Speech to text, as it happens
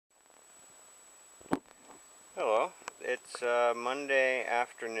Hello, it's Monday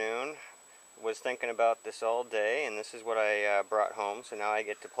afternoon. Was thinking about this all day, and this is what I brought home. So now I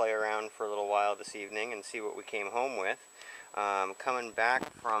get to play around for a little while this evening and see what we came home with. Coming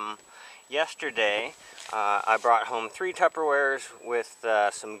back from yesterday, I brought home 3 Tupperwares with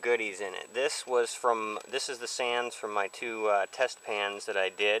some goodies in it. This is the sands from my 2 test pans that I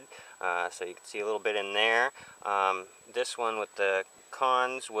did. So you can see a little bit in there. This one with the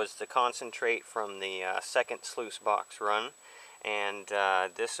cons was the concentrate from the second sluice box run, and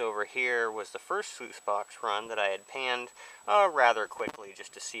this over here was the first sluice box run that I had panned rather quickly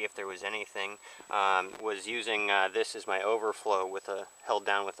just to see if there was anything. Was using this as my overflow with held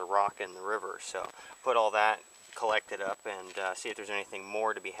down with the rock in the river, so put all that collected up and see if there's anything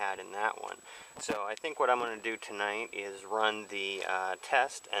more to be had in that one. So I think what I'm going to do tonight is run the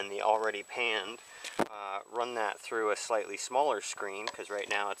test and the already panned, run that through a slightly smaller screen, because right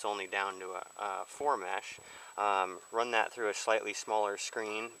now it's only down to a 4 mesh. Run that through a slightly smaller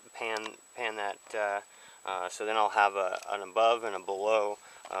screen, pan that, so then I'll have an above and a below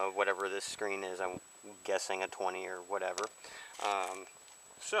whatever this screen is. I'm guessing a 20 or whatever.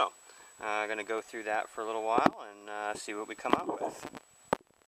 I'm going to go through that for a little while and see what we come up with.